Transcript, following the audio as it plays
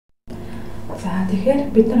За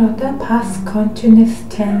тэгэхээр бид нар одоо past continuous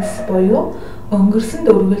tense буюу өнгөрсөнд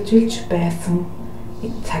үргэлжилж байсан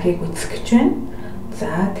цагийг үзэх гэж байна.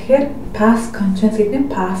 За тэгэхээр past continuous гэдэг нь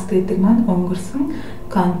past гэдэг маань өнгөрсөн,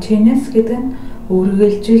 continuous гэдэг нь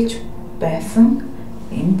үргэлжилж байсан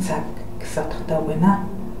энэ цаг гэсэн утгатай үг байна.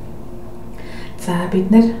 За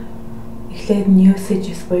бид нар эхлээд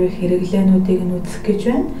usages буюу хэрэглээнүүдийг нь үзэх гэж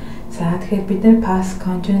байна. За тэгэхээр бид нар past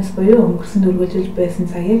continuous буюу өнгөрсөнд үргэлжилж байсан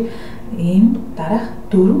цагийг ийм дараах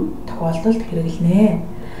 4 тохиолдолд хэрэглэнэ.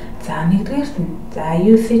 За нэгдүгээрт нь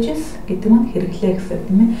usages гэдэг нь хэрэглээ гэсэн үг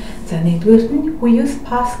тийм ээ. За нэгдүгээрт нь we use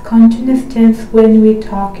past continuous tense when we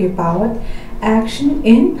talk about action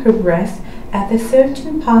in progress at a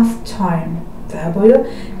certain past time. За буюу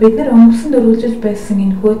бид нар өнгөрсөнд үргэлжилж байсан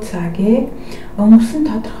энэхүү цагийг өнгөрсөн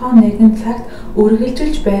тодорхой нэгэн цагт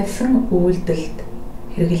үргэлжилж байсан үйлдэлд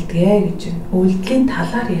хэрэгэлдэг гэж байна. Үйлдэлийн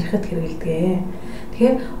талаар ярихад хэрэгэлдэг.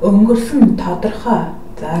 Тэгэхээр өнгөрсөн тодорхой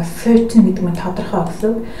certain гэдэг нь тодорхой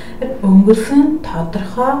гэсэн. Өнгөрсөн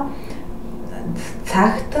тодорхой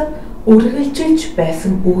цагт үргэлжилж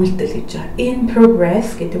байсан үйлдэл гэж байна. In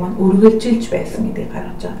progress гэдэг нь үргэлжилж байсан гэдгийг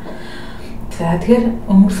гаргаж байгаа. За тэгэхээр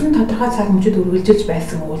өнгөрсөн тодорхой цаг мөчид үргэлжилж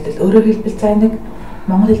байсан үйлдэл. Өөрөөр хэлбэл за нэг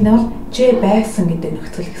монгол хэлнээр бол J байсан гэдэг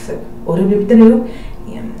нөхцөл гэсэн. Өөрөөр бид нар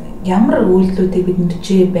ямар үйлдэлүүдийг бидэнд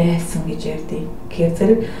J байсан гэж ярьдаг. Тэгэхээр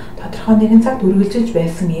зэрэг тодорхой нэгэн цагт үргэлжилж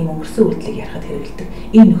байсан ийм өнгөрсөн үйлдэлийг ярихад хэрэгэлдэг.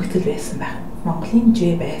 Энэ нөхцөл байсан байх. Монголын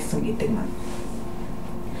J байсан гэдэг маань.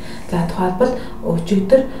 За тухайлбал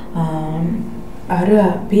өчигдөр орой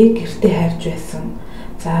би гэртээ хайрж байсан.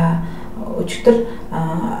 За өчигдөр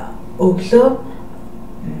өглөө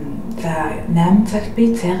за 8 цагт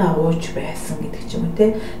би цайгаа ууж байсан гэдэг ч юм уу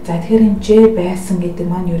те. За тэгэхээр энэ J байсан гэдэг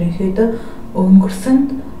маань ерөнхийдөө өнгөрсөнд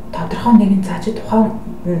тодорхой нэгэн цаашид тухайн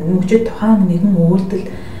мөчид тухайн нэгэн үйлдэл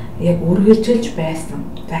яг үргэлжилж байсан.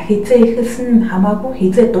 За хизээ эхэлсэн хамаагүй,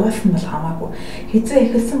 хизээ дууссан бол хамаагүй. Хизээ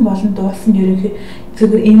эхэлсэн болон дууссан ерөнхий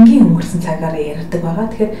зөвхөн энгийн өнгөрсөн цагаараа ярьдаг байгаа.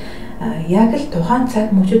 Тэгэхээр яг л тухайн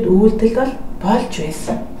цаг мөчид үйлдэл бол болж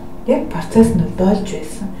байсан. Яг процесс нь болж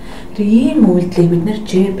байсан. Тэр ийм үйлдэлийг бид нэр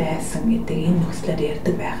J байсан гэдэг энэ нөхцлөөр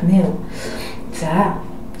ярьдаг байх нэ. За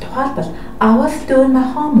тухайлбал I was doing my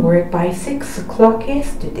homework by 6 o'clock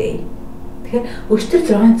yesterday. Тэгэхээр өчигдөр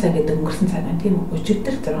 6 цаг гэдэг өнгөрсөн цаг байна тийм үү?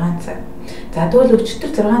 Өчигдөр 6 цаг. За тэгвэл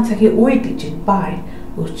өчигдөр 6 цагийн үед гэж байна. By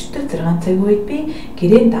өчигдөр 6 цагийн үед би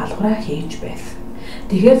гэрээний даалгавраа хийж байсан.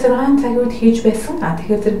 Тэгэхээр 6 цагийн үед хийж байсан.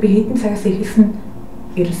 Тэгэхээр зэрэг би хэдэн цагаас эхэлсэн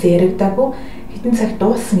ерөөсөө яригдаагүй. Хэдэн цаг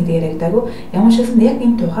дууссан гэдэг яригдаагүй. Ямар ч байсан яг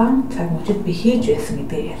энэ тухайн цаг мөчид би хийж байсан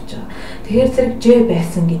гэдгийг ярьж байгаа. Тэгэхээр зэрэг J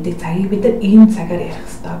байсан гэдэг цагийг бид нар энэ цагаар ярих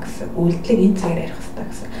хэрэгтэй гэсэн. Үйлдэлийг энэ цагаар ярих хэрэгтэй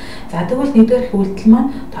гэсэн. За тэгвэл нэгдүгээр үйлдэл маань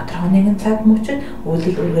тодорхой нэгэн цаг мөчид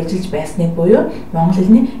үйлдэл үргэлжилж байсныг буюу монгол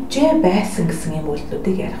хэлний J байсан гэсэн юм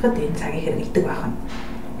үйлдэлүүдийг ярихад энэ цагийг хэрэглэдэг байна.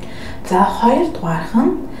 За хоёрдугаарх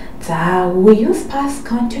нь we use past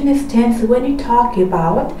continuous tense when we talk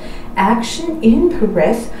about action in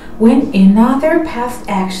progress when another past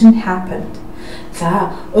action happened.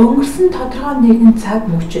 За өнгөрсөн тодорхой нэгэн цаг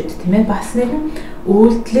мөчид тийм ээ бас нэгэн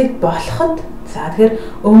үйлдэлийг болоход за тэгэхээр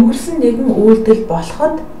өнгөрсөн нэгэн үйлдэл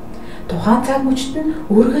болоход тухайн цаг мөчид нь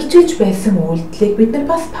үргэлжилж байсан үйлдэлийг бид нар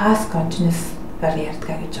бас past continuous-аар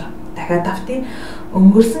ярьдаг гэж байгаа. Дахиад автыг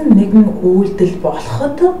өнгөрсөн нэгэн үйлдэл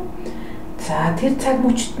болоход за тэр цаг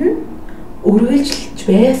мөчид нь үргэлжилж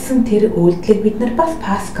байсан тэр үйлдэлийг бид нар бас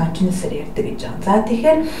past continuous-аар ярьдаг гэж байгаа. За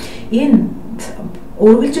тэгэхээр энэ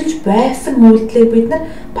үргэлжилж байсан үйлдэлийг бид нар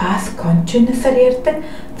past continuous-аар ярьдаг.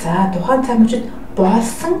 За тухайн цаг мөчид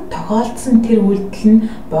болсон, тохиолдсон тэр үйлдэл нь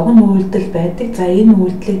богино үйлдэл байдаг. За энэ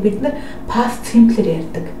үйлдэлийг бид нар past simple-ээр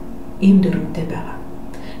ярьдаг. Ийм дүрмтэй байгаа.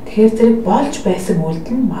 Тэгэхээр зэрэг болж байсан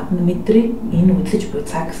үйлдэл нь мэдрээг энэ үзэж буй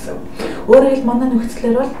цаг гэсэн. Өөрөөр хэлбэл манай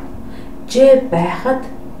нөхцлөөр бол J байхад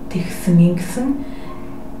тэгсэн ингэсэн.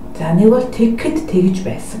 За нэг бол тэгэхэд тэгж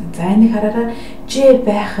байсан. За энийг хараараа J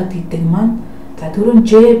байхад гэдэг маань за түрүүн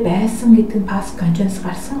J байсан гэдэг нь past continuous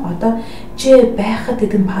гарсан. Одоо J байхад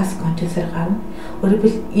гэдэг нь past continuous-аар гарна. Өөрөөр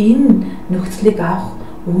хэлбэл энэ нөхцөлийг авах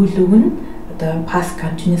үйл үг нь одоо past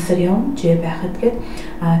continuous-аар явна. J байхад гээд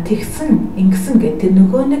тэгсэн ингэсэн гэдэг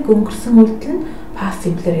нөгөө нэг өнгөрсөн үйлдэл нь past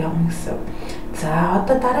simple-аар явна гэсэн. За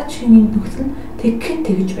одоо дараагийн нөхцөл нь тэгэхэд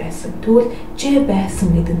тэгж байсан. Тэгвэл J байсан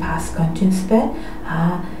гэдэг нь past continuous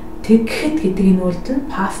байна. Тэгэхэд гэдэг энэ үйлдэл нь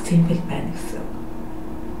past simple байна гэсэн.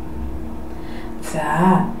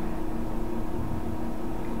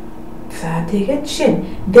 За тэгээд жишээ нь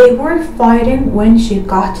they were fighting when she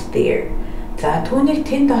got there. За түүнийг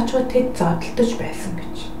тэнд очиход тэд зодтолдож байсан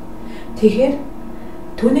гэж. Тэгэхээр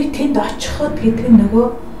түүнийг тэнд очиход гэдэг нь нөгөө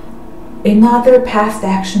another past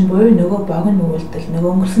action буюу нөгөө богино үйлдэл,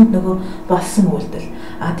 нөгөө өнгөрсөнд нөгөө болсон үйлдэл.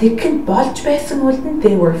 Тэгэхэд болж байсан үйлдэнд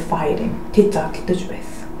they were fighting. Тэд зодтолдож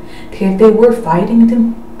байсан. Тэгэхээр they were fighting гэдэг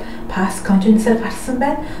past continuous-аар гарсан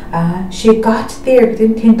байна. She got there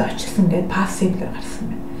гэдэг тэнд очсон гэдэг past simple-аар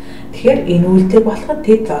гарсан байна. Тэгэхээр энэ үйлдэл болоход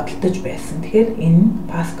тэд зодтолдож байсан. Тэгэхээр энэ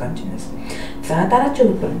past continuous. За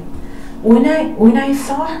дараагийн үг нь when I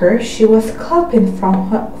saw her, she was copying from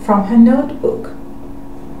her notebook.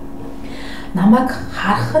 Намайг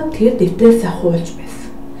харахад тэр дэвтрээсээ хуулж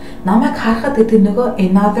байсан. Намайг харахад гэдэг нөгөө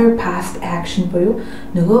another past action буюу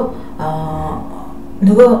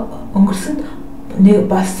нөгөө өнгөрсөнд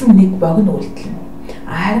болсон нэг богино үйлдэл.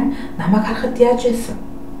 Харин намайг харахад яаж байсан?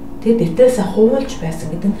 Тэр дэвтрээсээ хуулж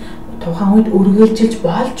байсан гэдэг нь тухайн үед үргэлжилж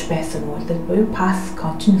болж байсан үйлдэл буюу past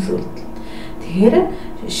continuous үйлдэл. Тэгэхээр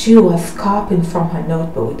she was copying from her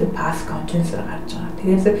notebook гэдэг past continuous-аар гарч байгаа.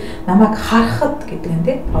 Тэгэхээр намайг харахад гэдэг нь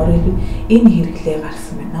тийм өөрөөр энэ хэрэглээ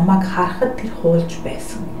гарсан байна. Намайг харахад тэр хуулж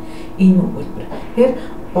байсан. Энэ үгээр. Тэгэхээр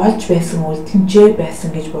болж байсан үйлдэл нь J байсан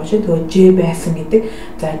гэж бодож. Тэгээ J байсан гэдэг.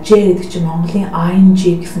 За J гэдэг чинь Монголын ing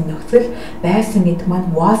гэсэн нөхцөл, байсан гэдэг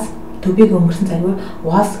маань was to be өнгөрсөн цагаар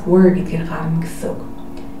was were гэдгээр гарна гэсэн үг.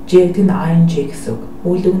 J гэдэг нь ing гэсэн үг.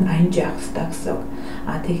 Үйл үг нь ing авах хэрэгтэй гэсэн үг.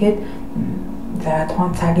 Тэгэхээр за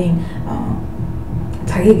тухайн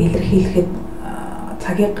цагийг илэрхийлэхэд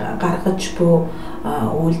цагийг гаргаж буй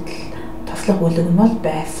үйлдэл тослох үйл үг нь бол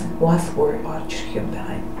байсан was were орж ирэх юм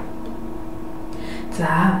байгаа юм.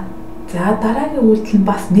 За дараагийн үйлдэл нь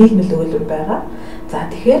бас нийлмэл үйлдэл байгаа. За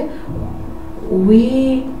тэгэхээр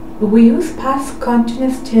we use past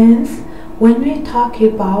continuous tense when we talk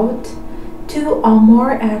about two or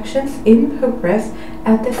more actions in progress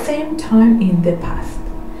at the same time in the past.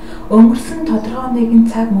 Өнгөрсөн тодорхой нэгэн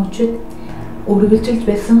цаг мөчид үргэлжилж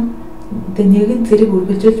байсан нэгэн зэрэг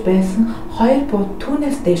үргэлжилж байсан хоёр бод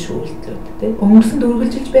түүнээс дээш үйлдэлүүд тийм өнгөрсөнд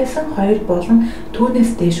үргэлжилж байсан хоёр болон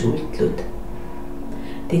түүнээс дээш үйлдэлүүд.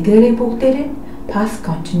 Тэдгээрийг бүгдээрээ past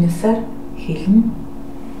continuous-аар хэлнэ,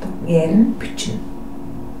 ярина, бичнэ.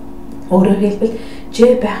 Өөрөөр хэлбэл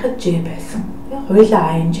J байхад J байсан.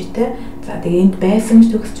 Хоёулаа ing-тэй. За тэгээ энд байсан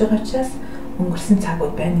гэж төгсөж байгаа учраас өнгөрсөн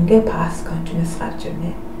цагууд байна. Ингээ past continuous гарч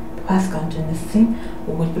ирнэ. Past continuous-ийн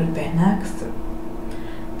өгүүлбэр байна гэсэн.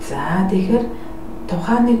 За тэгэхээр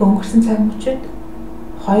тухайн нэг өнгөрсөн цаг мөчид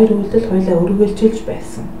хоёр үйлдэл хоёулаа үргэлжилж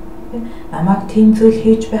байсан. Намайг тийм зүйл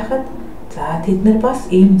хийж байхад за тэд нар бас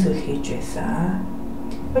ийм зүйл хийж байсан.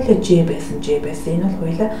 Хоёулаа J байсан. Энэ бол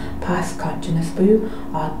хоёулаа past continuous буюу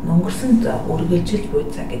өнгөрсөнд үргэлжилж буй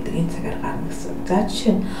цаг гэдэг энэ цагаар гарна гэсэн. За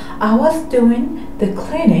жишээ нь I was doing the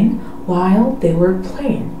cleaning while they were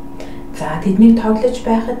playing. За тэднийг тоглож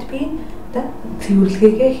байхад би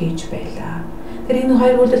цэвэрлэгээ хийж байлаа. Тэр энэ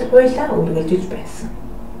хоёр үйлдэл хоёулаа үргэлжилж байсан.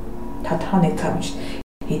 Тодорхой нэг цаг мөчид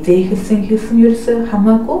хизээ хэлсэн ерөөсөө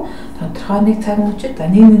хамаагүй тодорхой нэг цаг мөчид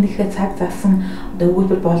нэг нэхэ цаг заасан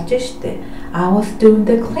өгүүлбэр болж штэ. I was doing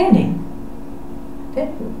the cleaning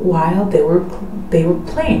while they were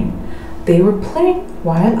playing. They were playing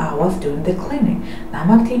while I was doing the cleaning.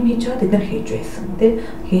 Намайг тийм хийж чад эдгээр хийж байсан. Тэ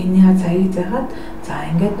хийний цагийг заахад за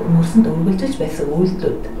ингээд өнгөрсөнд үргэлжилж байсан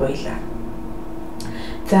үйлдэлүүд хоёлаа.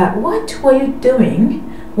 За what were you doing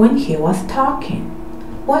when he was talking?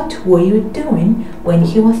 What were you doing when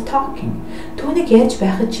he was talking? Түүнийг яаж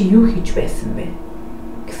байхад чи юу хийж байсан бэ?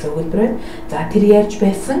 Гэсэн үгээрээ за тэр яаж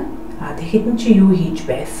байсан? Тэгэхэд нь чи юу хийж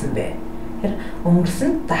байсан бэ? Тэр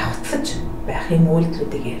өнгөрсөнд давхцаж байх юм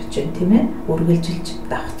үйлдэлүүдийг ярьж байна тийм ээ үргэлжилж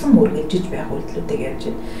давхцсан үргэлжиж байх үйлдэлүүдийг ярьж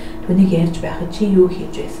байна. Түүнийг ярьж байхад чи юу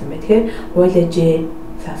хийж байсан бэ? Тэгэхээр хоёлаа J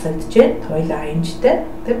сасагдж байна. Хоёлаа ing-тэй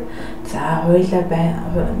тийм. За хоёлаа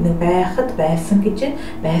байхад байсан гэж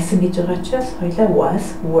байгаа учраас хоёлаа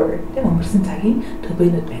was were тийм өнгөрсөн цагийн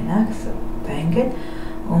төбөөнүүд байна гэсэн. За ингээд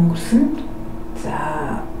өнгөрсөнд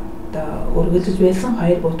за үргэлжиж байсан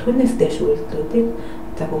хоёр бүтгэнээс дэш үйлдэлүүдийг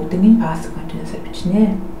за бүгднийг past continuous-аар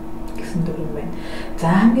бичнэ. За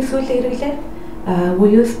хамгийн сүүлийн хэрэглээ we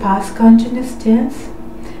use past continuous tense.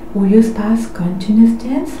 We use past continuous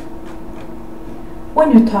tense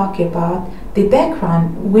when you talk about the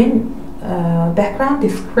background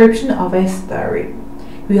description of a story.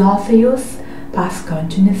 We also use past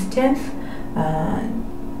continuous tense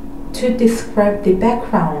to describe the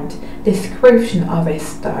background description of a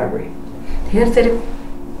story. Тэгэхээр зэрэг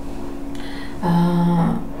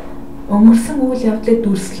өнгөрсөн үйл явдлыг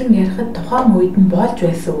дүрслэн ярихад тухайн үед нь болж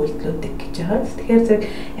байсан үйлдэлүүдийг гэж байгаа. Тэгэхээр зэрэг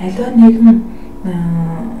аливаа нэгэн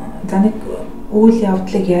за нэг үйл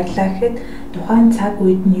явдлыг ярьлаа гэхэд тухайн цаг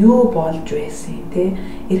үед нь юу болж байсан тий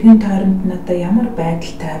эргэн тойронд нь одоо ямар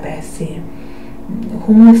байдалтай байсан юм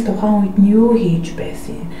хүмүүс тухайн үед нь юу хийж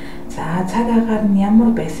байсан За цаг агаар нь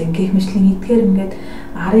ямар байсан гэх мэтлэн эдгээр ингээд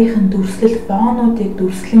арийнхын дүрслэл фонуудыг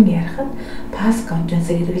дүрслэн ярихад past continuous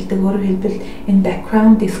хэрэгэлдэг. Өөрөөр хэлбэл энэ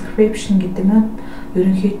background description гэдэг нь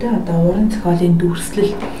ерөнхийдөө одоо уран зохиолын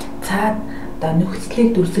дүрслэл цаад одоо нөхцөлийг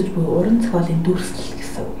дүрсэж буй уран зохиолын дүрслэл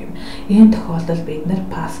гэсэн үг юм. Ийм тохиолдолд бид нар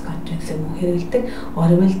past continuous мөн хэрэгэлдэг.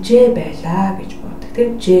 Орвол J байлаа гэж боддог.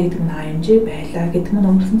 Тэгэхээр J гэдэг нь ing байлаа гэдэг нь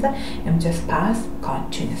өнгөрсөн цаг ямжаас past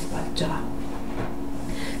continuous болж байгаа.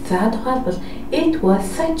 За тухайлбал it was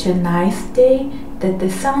such a nice day that the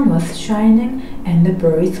sun was shining and the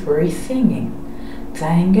birds were singing. За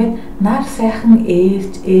ингээд нар сайхан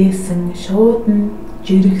ээсэн шууд нь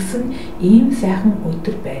жиргсэн ийм сайхан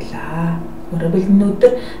өдөр байлаа. Өөрөөр хэлбэл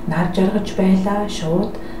өдөр нар жаргаж байлаа,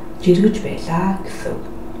 шууд жиргэж байлаа гэсэн үг.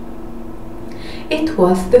 It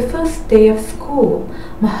was the first day of school.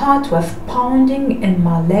 My heart was pounding and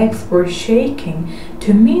my legs were shaking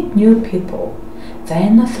to meet new people. За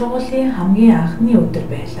энэ сургуулийн хамгийн анхны өдөр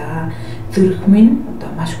байлаа. Зүрх минь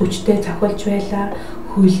одоо маш хүчтэй цохилж байлаа.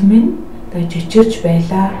 Хөл минь одоо жижигж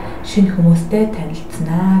байлаа. Шинэ хүмүүстэй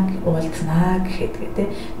танилцсанаа, уулзсанаа гэхэд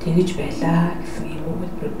тэгэж байлаа гэсэн юм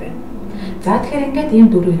өгүүлбэр байна. За тэгэхээр ингээд ийм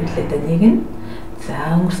дөрөв хэлээд нэг нь за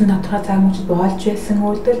өнгөрсөн тодорхой цаг мөчид болж байсан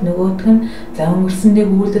үйлдэл, нөгөөх нь за өнгөрсөн нэг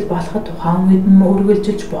үйлдэл болоход тухайн үед нь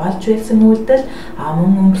үргэлжилж болж байсан үйлдэл,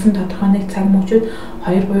 мөн өнгөрсөн тодорхой нэг цаг мөчид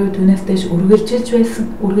 2 буюу түүнээс дээш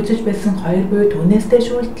үргэлжилж байсан 2 буюу түүнээс дээш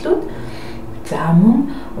үйлдэлүүд. За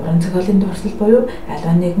мөн уран зохиолын дурсал буюу аль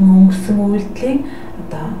нэгэн өнгөрсөн үйлдлийн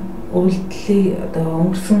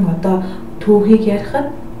өнгөрсөн түүхийг ярихад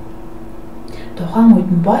тухайн үед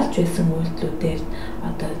нь болж байсан үйлдэлүүдээр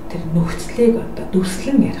тэр нөхцөлийг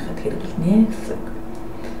дүрслэн ярихад хэрэглэнэ гэсэн.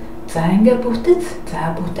 За ингээд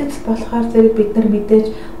бүтэц болохоор зэрэг бид нар мэдээж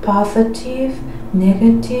positive,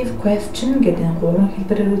 negative question гэдэг 3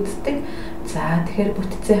 хэлбэрээр үздэг. За тэгэхээр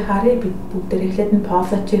бүтцээ харъя бид бүгдээр эхлээд нь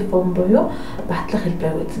positive form буюу батлах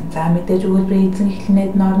хэлбэрээр үзнэ. За мэдээж өгүүлбэрийн эзэн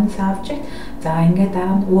эхлэнээд норн subject. За ингээд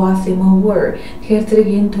дараа нь was юм were. Тэгэхээр зэрэг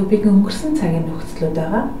энэ to be-г өнгөрсөн цагийн нөхцлүүд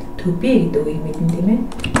байгаа. To be гэдэг үгийг мэднэ тийм ээ.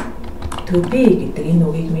 To be гэдэг энэ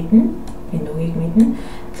үгийг мэднэ.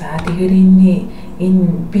 За тэгэхээр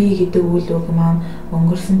энэ be гэдэг үйл үг маань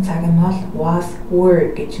өнгөрсөн цаг нь бол was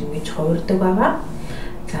were гэж ингэж хувирдаг байгаа.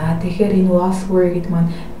 За тэгэхээр энэ was were гэдэг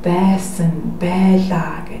маань байсан,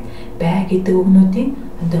 байлаа гэдэг үгнүүдийн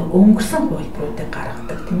өнгөрсөн хувилбаруудыг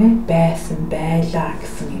гаргадаг тийм ээ. Байсан, байлаа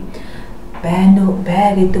гэсэн юм. Байна уу,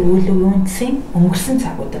 бай гэдэг үйл үгнүүдийн өнгөрсөн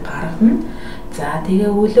цагуудыг гаргана. За тэгээ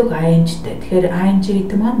үйл үг ing-тэй. Тэгэхээр ing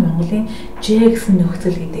гэдэг маань Монголын J гэсэн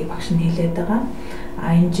нөхцөл гэдгийг багш нь хэлээд байгаа.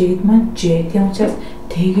 ing гэдэг маань J. Тийм учраас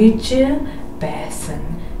тэгэж байсан,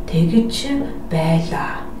 тэгэж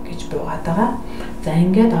байлаа гэж буугаад байгаа. За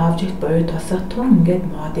ингээд object буюу тусах тун ингээд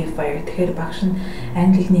modifier. Тэгэхээр багш нь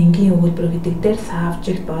англи энгийн өгүүлбэр гэдэг дээр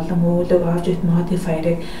subject болон үйл үг object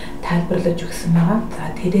modifier-ыг тайлбарлаж өгсөн байгаа.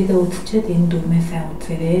 За тэрийгээ үзчихэд энэ дүрмээ сайн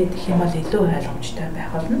үзээрэй. Тэгэх юм бол илүү ойлгомжтой байх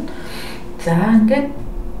болно. За ингээд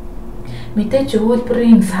мэдээж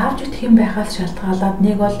өгүүлбэрийн subject хэм байхаас шалтгаалаад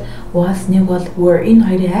нэг бол was, нэг бол were. Энэ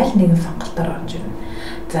хоёрын аль нэгэн сонголтоор орж ирнэ.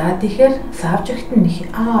 За тэгэхээр subject нь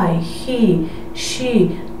I, he,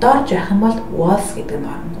 she дорж явах юм бол was гэдэг нь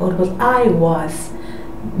орно. Өөрөөр I was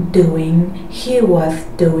doing, he was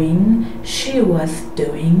doing, she was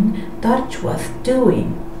doing, дорж was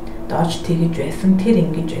doing. Дорж тэгж байсан, тэр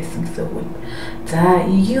ингэж байсан гэсэн үг. За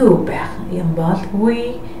you байх юм бол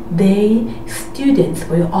we, they, students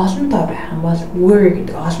буюу олон тоо байх юм бол were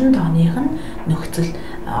гэдэг олон тооных нь нөхцөл,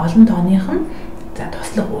 олон тооных нь за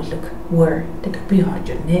туслах үйл үг were гэдэг би орж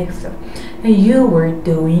ирнэ гэсэн. You were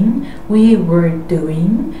doing, we were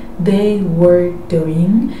doing, they were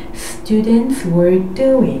doing, students were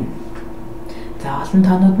doing. За олон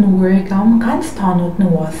тоонууд нь were-г авна, ганц тоонууд нь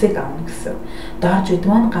was-ыг авна гэсэн. Дорж гэдэг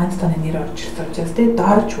маань ганц тооны нэр орж ирсэн учраас тийм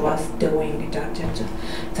дорж was doing гэж орж ирж байна.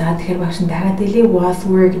 За тэгэхээр багш нь дахиад хэлье was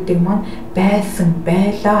were гэдэг маань байсан,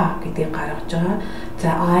 байлаа гэдгийг гаргаж байгаа.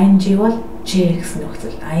 За ing бол J гэсэн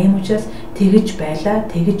нөхцөл. Ийм учраас тэгж байлаа,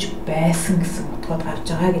 тэгж байсан гэсэн утгууд гарч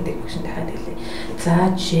байгаа гэдэг багш нь дахиад хэлье. За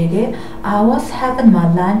жишээгээ I was having my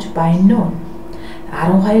lunch by noon.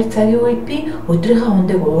 12 цагийн үед би өдрийнхөө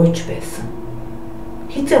ундыг ууж байсан.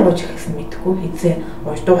 Хизээ ууж гэсэн мэдэхгүй, хизээ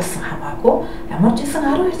ууж дууссан хамаагүй. Ямар ч гэсэн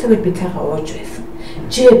 12 цагт би цайгаа ууж байсан.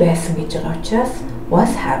 J байсан гэж байгаа учраас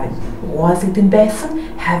was having. Was гэдэг нь байсан,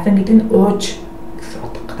 having гэдэг нь ууж гэсэн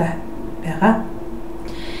утгатай байгаа.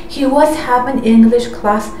 He was having English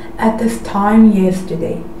class at this time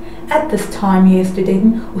yesterday. At this time yesterday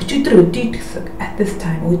нь өчигдөр өдийд гэсэн. At this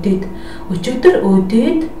time өдийд. Өчигдөр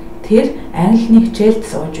өдийд тэр англи хичээлд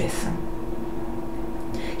сууж байсан.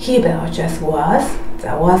 He байгаас was.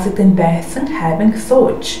 За was гэдэг нь байсан, having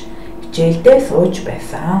сууж. Хичээлдээ сууж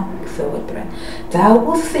байсан гэсэн үг байна. За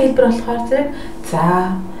өгүүлсэн хэлбэр болохоор зэрэг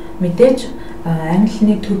за мэдээж англи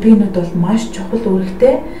хэлний to be-нууд бол маш чухал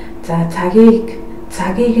үүрэгтэй. За цагийг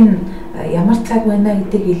нь ямар цаг байна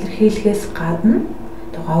гэдгийг илэрхийлэхээс гадна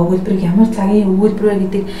тухайн өгүүлбэрийг ямар цагийн өгүүлбэр вэ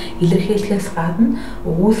гэдгийг илэрхийлэхээс гадна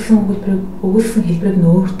өгүүлсэн хэлбэрийг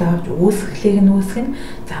нөөрт авч үүсгэлийг нь үүсгэн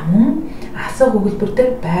за мөн асах өгүүлбэр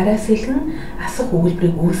дээр байраас илгэн асах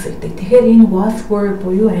өгүүлбэрийг үүсгэдэг. Тэгэхээр энэ was were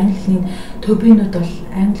буюу англи хэлний to be-нууд бол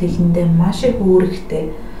англи хэлэндээ маш их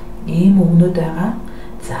үүрэгтэй ийм үгнүүд байгаа.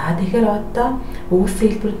 За тэгэхээр одоо өгүүлсэн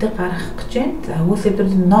хэлбэрүүдийг гаргах гэж байна. За өгүүлсэн хэлбэр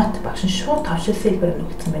not багш нь шууд тавшилсан хэлбэр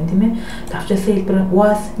нөхцсөн байна тийм ээ. Тавшилсан хэлбэр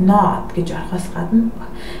was not гэж орохоос гадна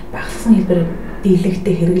багассан хэлбэр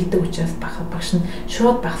дийлэгтэй хэрэгэлдэг учраас багш нь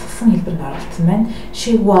шууд багассан хэлбэр нь оролцсон байна.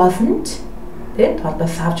 She wasn't тэгээд толгой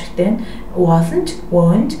subject-тэй wasn't,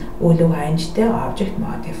 won't үлэг ханжтай object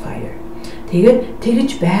modifier. Тэгээд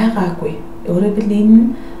тэгж байгаагүй. Өөрөөр хэлбэл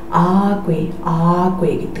энэ аагүй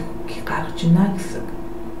гэдэг гаргаж байна гэсэн.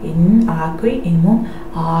 Энэ аагүй, энэ мөн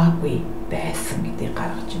аагүй байсан гэдгийг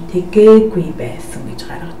гаргаж байна. Тэгээгүй байсан гэж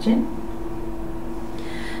гаргаж байна.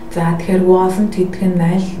 За тэгэхээр wasn't гэдэг нь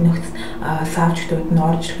аль нөхц subject-ууд нь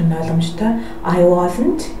орж ирэх нь ойлгомжтой. I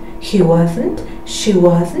wasn't, he wasn't, she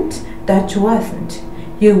wasn't, that wasn't,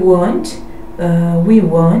 you weren't, we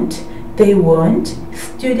weren't, they weren't,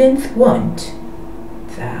 students weren't.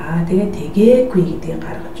 За тэгээд тэгээгүй гэдгийг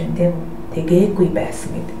гаргаж байна тийм үү? Тэгээгүй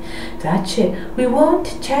байсан гэдэг. За we weren't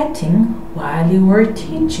chatting while you were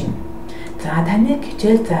teaching. За таныг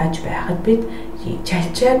хичээл зааж байхад бид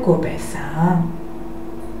чалчаагүй байсан.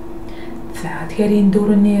 За тэгэхээр энэ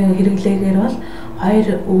дөрөвний хэрэглээгээр бол хоёр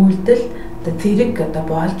үйлдэл зэрэг одоо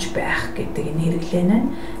болж байх гэдэг энэ хэрэглээ нь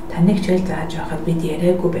таныг хичээл зааж байхад бид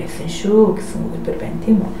яриаггүй байсан шүү гэсэн үгээр байна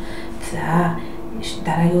тийм үү? За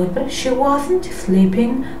дараагийн үгээр she wasn't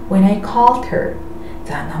sleeping when I called her.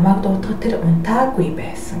 За намайг дуудахад тэр унтаагүй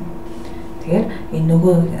байсан. Тэгэхээр энэ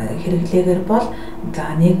нөгөө хэрэглээгээр бол за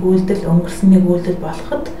нэг үйлдэл өнгөрсөн нэг үйлдэл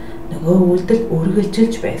болоход нөгөө үйлдэл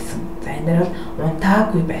үргэлжилж байсан. За энэ дээр бол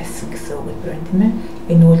унтаагүй байсан гэсэн үг байна тийм ээ.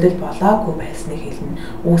 Энэ үйлдэл болоогүй байсныг хэлнэ.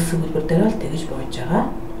 Үүсэх үйлдэл дээр бол тэгж бууж байгаа.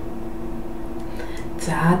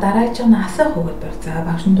 За дараагийн нь асах үйлдэл. За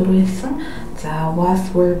багш нь дөрөв хэлсэн. За was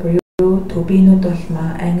were буюу to be-нууд бол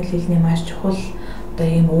англи хэлний маш чухал одоо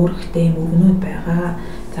ийм үүрэгтэй ийм үгнүүд байгаа.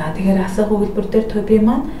 За тэгэхээр асах үйлдэл дээр to be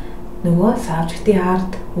маань нөгөө subject-ийн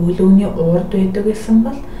ард өглөөний урд байдаг гэсэн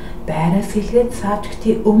бол байраас хэлгээд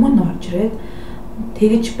subject-ийн өмнө орж ирээд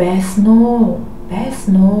тэгж байсан уу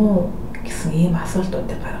гэсэн ийм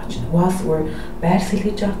асуултуудыг гаргаж байна. Was were байрс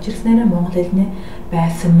хэлгэж орж ирснээр монгол хэлний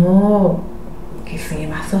байсан уу гэсэн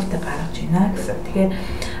ийм асуултыг гаргаж байна гэсэн. Тэгэхээр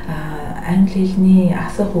англи хэлний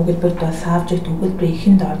асах өгүүлбэрт бол subject өгүүлбэрийн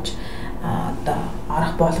эхэнд орж одоо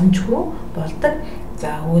орох боломжгүй болдог.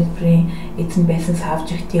 За өгүүлбэрийн эзэн байсан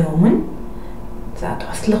subject-ийн өмнө за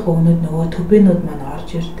туслах үгнүүд нөгөө to be-нууд маань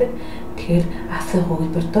орж ирдэг. Тэгэхээр асах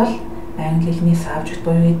өгүүлбэрт бол англи хэлний subject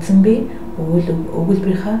буюу эзэн бий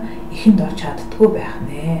өгүүлбэрийнхаа эхэнд орж чаддаггүй байх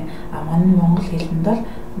нэ. Манай монгол хэлэнд бол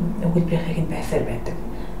өгүүлбэрийнхаа эхэнд байсаар байдаг.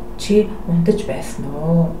 Чи унтаж байсан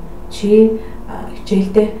уу? Чи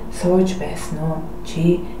хичээлдээ сууж байсан уу?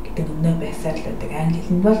 Чи гэдэг өмнөө байсаар л байдаг. Англи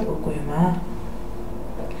хэлэнд бол үгүй юм аа.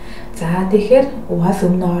 За тэгэхээр was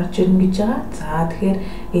өмнө орж ирнэ гэж байгаа. За тэгэхээр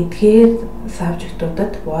эдгээр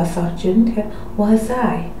subject-уудад was орж ирнэ. Тэгэхээр was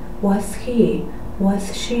I, was he, was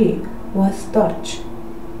she, was Dodge.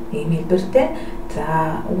 Ийм хэлбэртэй.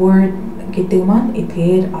 За were гэдэг маань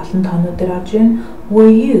эдгээр олон тоонууд дээр орж ирнэ. Were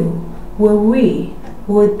you, were we,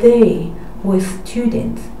 were they, were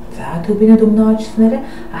students. За to be-нүүд өмнө орж ирснээр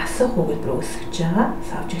асах өгүүлбэр үүсгэж байгаа.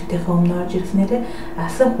 Subject-ийнхаа өмнө орж ирснээр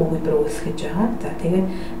асах өгүүлбэр үүсгэж байгаа. За тэгээд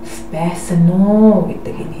байсан уу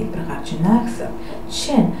гэдэг энэ хэлбэр гарч байна гэсэн.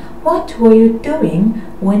 Жишээ нь what were you doing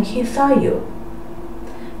when he saw you?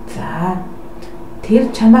 За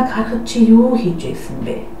тэр чамайг харахад чи юу хийж байсан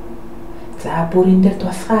бэ? За бүр энэ дээр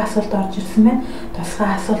тусгай асуулт орж ирсэн байна. Тусгай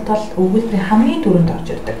асуулт бол өгүүлбэрийн хамгийн түрүүнд орж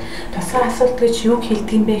ирдэг. Тусгай асуулт гэж юу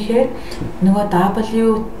хэлдэг юм бэ гэхээр нөгөө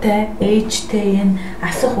W-тэй, H-тэй энэ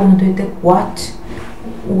асах үгнүүд байдаг. What,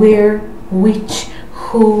 where, which,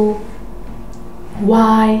 who,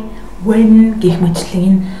 why, when гэх мэтлэн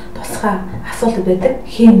энэ тусгай асуулт байдаг.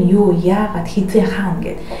 Хэн, юу, яагаад, хизээ, хаана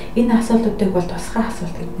гэд. Энэ асуултуудыг бол тусгай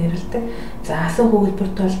асуулт гэж нэрлэдэг. За асах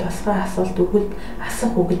өгүүлбэрт бол тусгай асуулт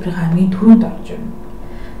асах өгүүлбэрийн хамгийн түрүүнд орж ирнэ.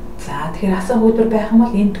 За тэгэхээр асах өгүүлбэр байх юм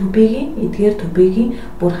бол энэ to be-гийн эдгээр to be-гийн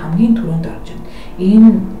бүр хамгийн түрүүнд орж ирнэ. Энэ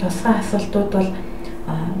тусгай асуултууд бол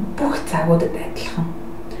бүх цагуудад адилхан.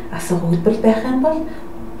 Асах өгүүлбэр байх юм бол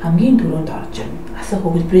хамгийн түрүүнд орж ирнэ. Асуух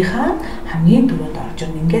өгүүлбэрийнхаа хамгийн түрүүнд орж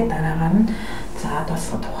ирнэ. Ингээд дараагаар нь за бас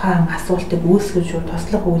тухайн асуултыг үүсгэж шууд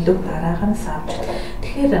туслах өгүүлбэг дараагаар нь subject.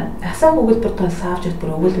 Тэгэхээр асуух өгүүлбэр тул subject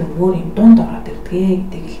бүр өгүүлбэр өөр юм дунд ороод ирдгээ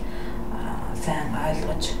гэдгийг л сайн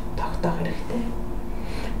ойлгож тогтоох хэрэгтэй.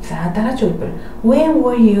 За дараагийн өгүүлбэр when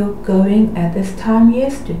were you going at this time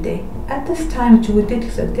yesterday? At this time ч үгтэй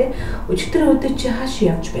гэсэн тийм өчигдөр өдөр чи хааш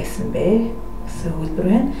явж байсан бэ? Гэсэн өгүүлбэр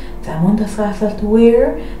байна. За мөн тасгай асуулт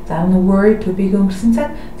where за мөн were to be өнгөрсөн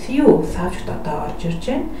цаг you subject одоо орж ирж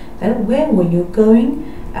байна. За when were you going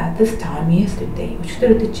at this time yesterday?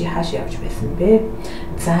 Өчигдөр өдөр чи хааш явж байсан бэ?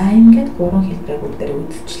 За ингээд гурван хэлбэрийг бүгдээр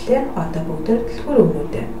үзчихлээ. Одоо бүгдээр дэлгүүр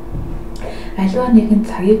өгнүүдээ. Аливаа нэгэн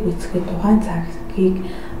цагийг үзэхэд тухайн цагийг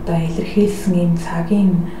одоо илэрхийлсэн юм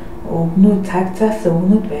цагийн өгнүүд цагцаас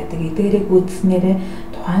өгнүүд байдаг. Эдгээрийг үзснээрээ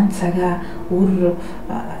тухайн цагаа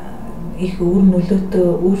их үр нөлөөтэй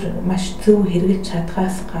маш зөв хэрэгжилж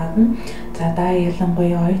чадхаас гадна за даа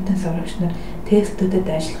ялангуяа оюутан сурагч нар тестүүдэд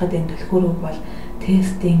ажиллахад энэ түлхүүрөг бол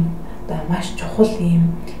тестийн одоо маш чухал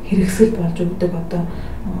юм хэрэгсэл болж өгдөг. Одоо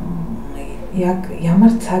яг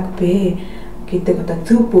ямар цаг бэ гэдэг одоо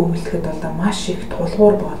зөв бөглөхөд одоо маш их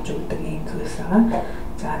тулгуур болж өгдөг юм зүйлс байгаа.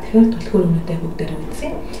 За тэгэхээр түлхүүр өгнүүдээ бүгдээр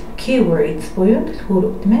үзье. Keywords буюу түлхүүр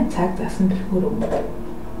үг тийм ээ, цаг заасан түлхүүр өгнүүд.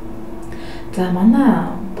 За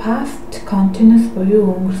манай past continuous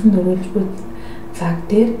буюу өнгөрсөн дөрвөлж буй цаг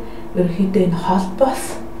дээр ерөнхийдөө энэ холбоос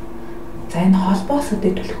за энэ холбоос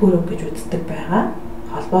үдэ түлхүүр үг гэж үздэг байгаа.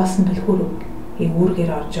 Холбоос нь түлхүүр үгийн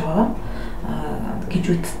үүргээр орж байгаа гэж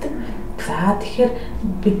үздэг. За тэгэхээр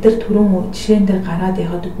бид нар түрүүн жишээн дээр гараад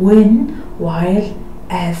яваад when, while,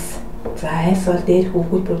 as за as бол дээрх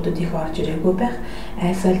өгүүлбэрүүд их орж ирээгүй байх.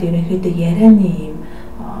 As бол ерөнхийдөө ярианы юм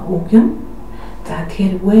үг юм. За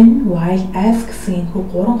тэгэхээр when, while, as гэсэн энэ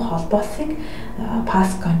гурван холбоосыг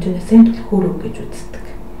past continuous-ийн түлхүүр үг гэж үздэг.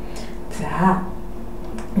 За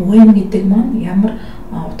when гэдэг маань ямар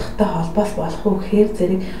утгатай холбоос болох вэ гэхээр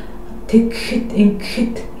зэрэг тэгэхэд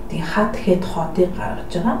ингэхэд хад хэд хотыг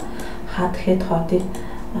гаргаж байгаа. Хад хэд хотыг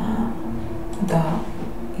одоо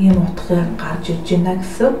ийм утгаар гарч иж байна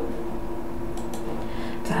гэсэн.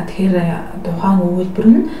 За тэгэхээр тухайн өгүүлбэр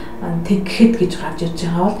нь тэгэхэд гэж гарч ирж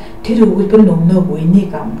байгаа бол тэр өгүүлбэр нь өмнөө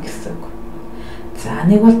үнийг авна гэсэн үг. За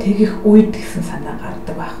нэг бол тэгэх үед гэсэн санаа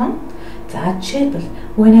гардаг бахан. За жишээлбэл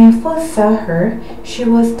when I first saw her, she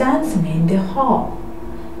was dancing in the hall.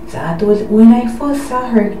 За тэгвэл when I first saw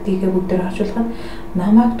her гэдгийг бүгдээр орчуулахад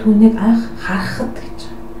намайг түүнийг анх харахад гэж.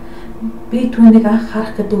 Би түүнийг анх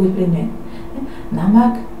харах гэдэг өгүүлбэр юм байна.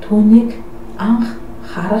 Намайг түүнийг анх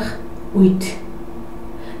харах үед.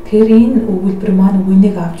 Тэр энэ өгүүлбэр маань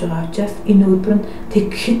үнийг авч байгаа учраас энэ өгүүлбэр нь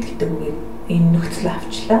тэгэхэд гэдэг үгийг энэ нөхцөл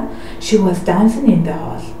авчлаа. She was dancing in the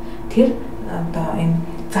hall. Тэр одоо энэ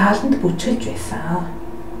зааланд бүжгэлж байсан.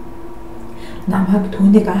 Намайг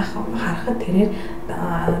түүнийг анх харахад тэрээр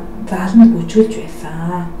зааланд бүжгэлж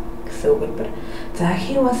байсан гэсэн өгүүлбэр. За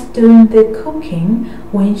he was doing the cooking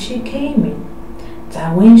when she came in.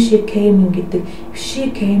 За when she came in гэдэг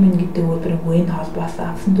she came in гэдэг өгүүлбэр when холбоос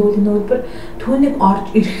авсан зүйлийн өгүүлбэр түүнийг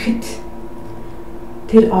орж ирэхэд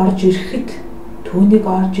тэр орж ирэхэд түүнийг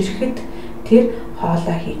орж ирэхэд тэр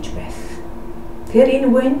хоолоо хийж байсан. Тэр энэ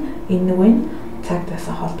when цаг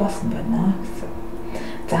тасан холбоос нь байна гэсэн.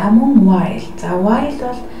 За мөн while. За while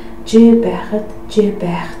бол J байхад J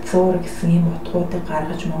байх зур гэсэн юм утгуудыг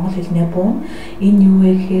гаргаж монгол хэлнээ буун. Энэ юу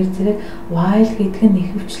вэ гэхээр зэрэг while гэдэг нь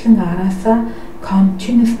ихэвчлэн араасаа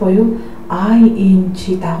continuous буюу ing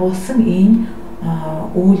дагуулсан энэ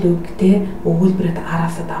үйл үгтэй өгүүлбэрээр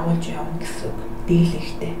араасаа дагуулж явна гэсэн үг.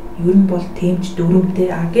 Дийлэнхтэй. Ер нь бол тэмч дөрөвтэй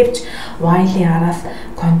гэвч while-ийн араас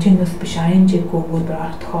continuous биш ing-г өгүүлбэр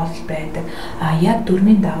орох тохиолдол байдаг. Яг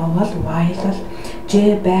дөрмийн дагуу бол while бол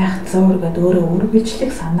J байх зур гэдэг өөрөө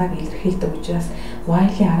үргэлжлэх санааг илэрхийлдэг учраас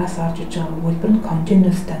while-ийн араас орж иж байгаа өгүүлбэр нь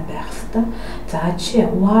continuous тань байх ёстой. За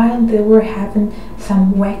жишээ while they were having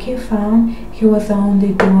some wacky fun, he was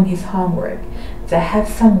only doing his homework. За have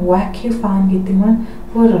some wacky fun гэдэг маань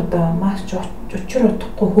өөр одоо маш учир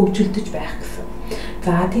утгагүй хөгжилдөж байх гэсэн.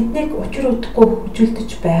 За тэднийг учир утгагүй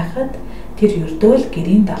хөгжилдөж байхад тэр ердөө л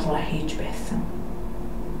гэрийн даалгавар хийж байсан.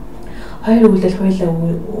 Хоёр үйлдэл хоёлаа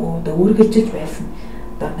үргэлжилж байсан.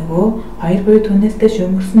 Одоо нөгөө хоёр буюу түүнээс дэш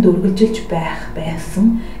өнгөрсөнд үргэлжилж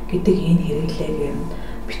байсан гэдэг энэ хэрэглээг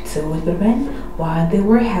бичсэн өгүүлбэр байна. While they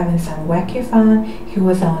were having some wacky fun, he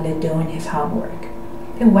was only doing his homework.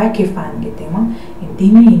 Тэгээ wacky fun гэдэг юм энэ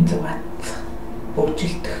дэмийн зугаат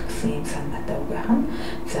үргэлжлэх гэсэн юм санаатай үг байна.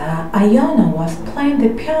 За Ayana was playing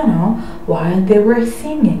the piano while they were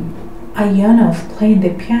singing. Ayana was playing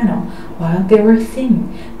the piano while they were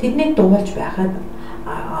singing. Тэдний дуулж байхад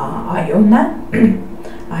Ayana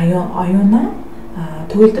оюуна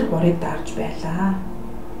төгөлдөр урыг дарж байлаа.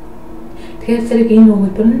 Тэгэхээр зэрэг энэ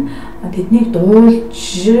өгүүлбэр нь тэднийг дуулж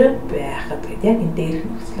байхад гэдэг яг энэ дээрх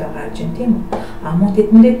нөхцлөөр гарч ийн тийм үү? Мөн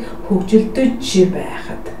тэднийг хөгжилдөж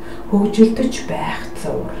байхад, хөгжилдөж байх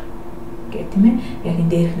зур гэх тийм ээ. Яг энэ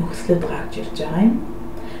дээрх нөхцлөд гарч ирж байгаа юм.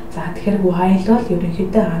 За тэгэхээр while бол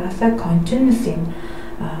ерөнхийдөө араасаа continuous юм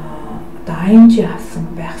ing авсан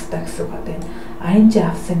байх ёстой гэсэн үг. Одоо энэ ing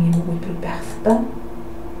авсан юм өгүүлбэр байх ёстой.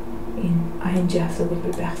 Энэ ing авсан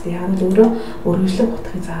өгүүлбэр байх ёстой. Яг л өөрөө өргөжлөг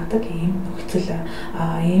утгыг заадаг ийм нөхцөл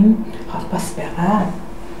ийм холбоос байгаа.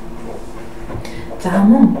 За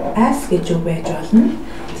мөн as гэж үг байж болно.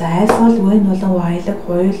 За as бол when болон while-ыг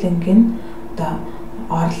хоёуланг нь одоо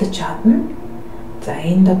орлож чадна. За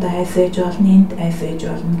энд одоо as ээж болно, энд as ээж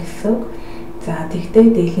болно гэсэн үг. За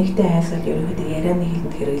тэгтээ дэлгэнхтэй as бол ерөнхийдөө ярианы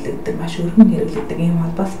хэлэнд хэрэглэгддэг, маш өргөн хэрэглэгддэг ийм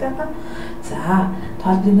холбоос байгаа. За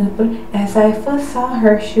тоолбарын хэлбэр as I first saw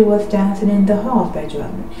her she was dancing in the hall байж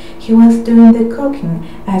болно. He was doing the cooking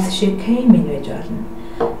as she came in байж болно.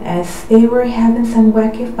 As they were having some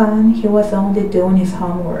wacky fun, he was only doing his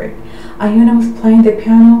homework. Ayuna was playing the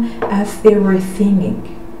piano as they were singing.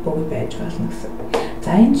 Бүгд байж болно гэсэн.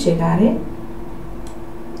 За энэ шиг арай.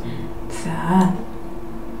 За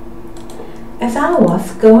as I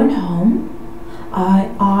was going home,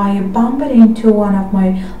 I bumped into one of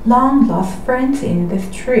my long lost friends in the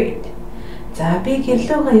street. За би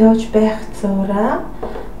гэлүүгээ явж байх зураа.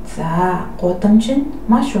 За гудамж нь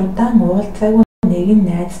маш удаан уулзаагүй нэгэн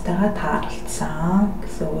найзтайгаа тааралцсан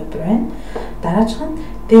гэсэн үг байна. Дараачих нь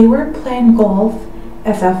they were playing golf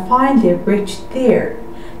as I finally reached there.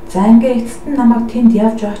 За ингээ эцэст нь намайг тэнд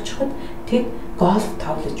явж очиход тэд golf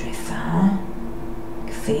тоглож байсан.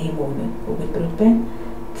 Гэсэн өгүүлбэр байна.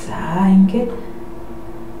 За ингээд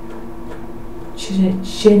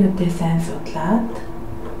жишээнүүдээ сайн судлаад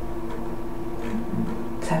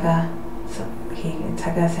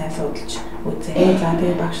цагаа сайн судалж үзээ. За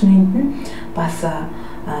тэгээ багш нэнд нь бас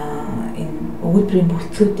энэ өгүүлбэрийн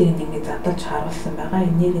бүтцүүдийг ингээд задлж харуулсан байгаа.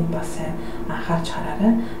 Энийг нь бас сайн анхаарч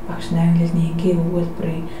хараарай. Багш английн энгийн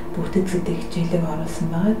өгүүлбэрийн бүтэц гэдэг хичээлийг оруулсан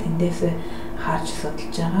байгаа. Тэндээс харж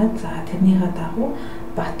судалж байгаа. За тэрнийхээ дагуу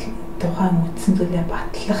тухайн үтсэн зүйлээ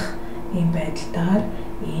батлах ийм байдалтайгаар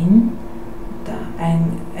энэ одоо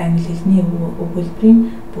англи хэлний өгүүлбэрийн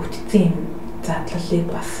бүтцийн задлалыг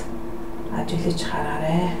бас ажиглаж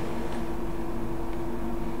хараарай.